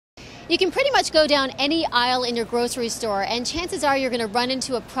You can pretty much go down any aisle in your grocery store, and chances are you're going to run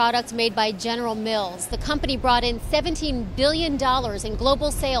into a product made by General Mills. The company brought in $17 billion in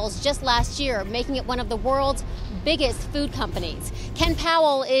global sales just last year, making it one of the world's biggest food companies. Ken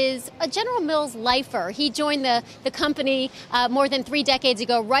Powell is a General Mills lifer. He joined the company more than 3 decades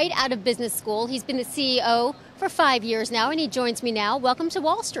ago, right out of business school. He's been the CEO for 5 years now, and he joins me now. Welcome to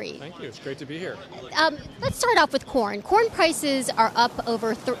Wall Street. Thank you. It's great to be here. Let's start off with corn. Corn prices are up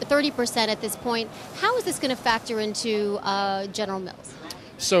over 30% at this point. How is this going to factor into General Mills?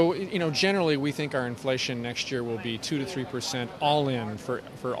 So, generally we think our inflation next year will be 2 to 3% all in for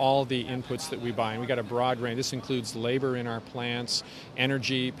all the inputs that we buy. And we got a broad range. This includes labor in our plants,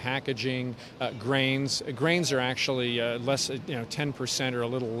 energy, packaging, grains. Grains are actually less, 10% or a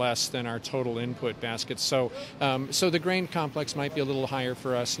little less than our total input basket. So the grain complex might be a little higher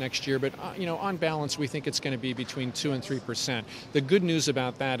for us next year, but on balance, we think it's going to be between 2 and 3%. The good news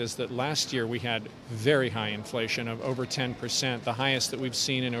about that is that last year we had very high inflation of over 10%, the highest that we've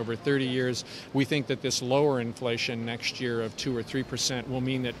seen in over 30 years. We think that this lower inflation next year of 2 or 3% will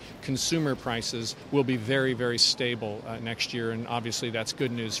mean that consumer prices will be very, very stable next year, and obviously that's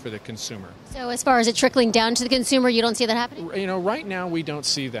good news for the consumer. So as far as it trickling down to the consumer, you don't see that happening? Right now we don't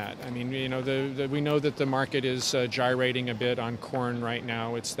see that. I mean, we know that the market is gyrating a bit on corn right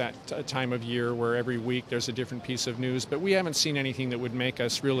now. It's that time of year where every week there's a different piece of news, but we haven't seen anything that would make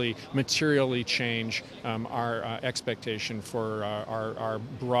us really materially change our expectation for our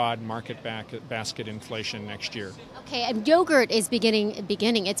broad market basket inflation next year. Okay, and yogurt is beginning.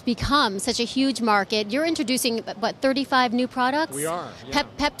 It's become such a huge market. You're introducing, 35 new products? We are. Yeah.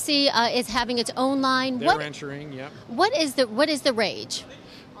 Pepsi is having its own line. They're entering, yeah. What is the rage?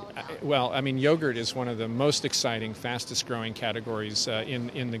 Well, I mean, yogurt is one of the most exciting, fastest growing categories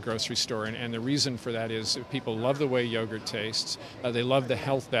in the grocery store. And the reason for that is people love the way yogurt tastes. They love the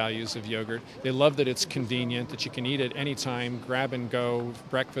health values of yogurt. They love that it's convenient, that you can eat it anytime, grab and go,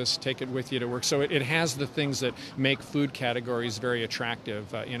 breakfast, take it with you to work. So it has the things that make food categories very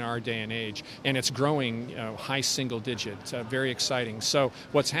attractive in our day and age. And it's growing high single digit, very exciting. So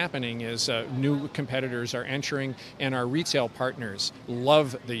what's happening is new competitors are entering, and our retail partners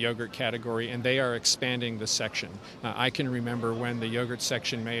love the yogurt category, and they are expanding the section. I can remember when the yogurt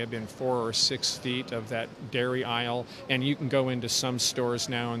section may have been 4 or 6 feet of that dairy aisle, and you can go into some stores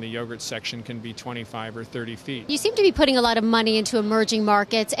now and the yogurt section can be 25 or 30 feet. You seem to be putting a lot of money into emerging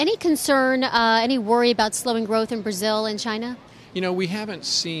markets. Any concern, any worry about slowing growth in Brazil and China? We haven't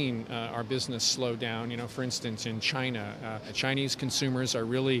seen our business slow down. For instance, in China, Chinese consumers are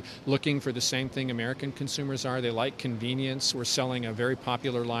really looking for the same thing American consumers are. They like convenience. We're selling a very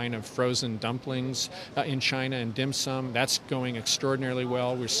popular line of frozen dumplings in China and dim sum. That's going extraordinarily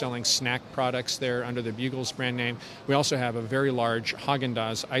well. We're selling snack products there under the Bugles brand name. We also have a very large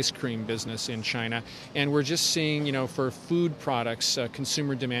Häagen-Dazs ice cream business in China. And we're just seeing, for food products,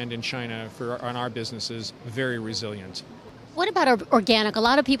 consumer demand in China on our businesses very resilient. What about organic? A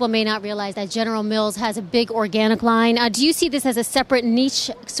lot of people may not realize that General Mills has a big organic line. Do you see this as a separate niche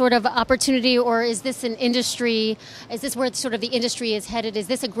sort of opportunity, or is this an industry? Is this where sort of the industry is headed? Is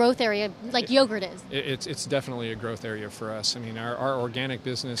this a growth area like yogurt is? It's definitely a growth area for us. I mean, our organic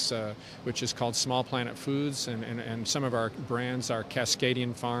business, which is called Small Planet Foods, and some of our brands are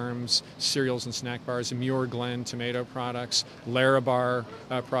Cascadian Farms, cereals and snack bars, Muir Glen tomato products, Larabar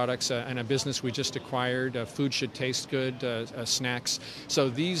products, and a business we just acquired, Food Should Taste Good, snacks. So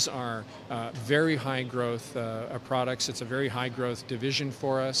these are very high growth products. It's a very high growth division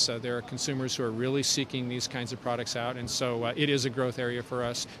for us. There are consumers who are really seeking these kinds of products out, and so it is a growth area for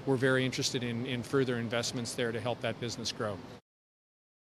us. We're very interested in further investments there to help that business grow.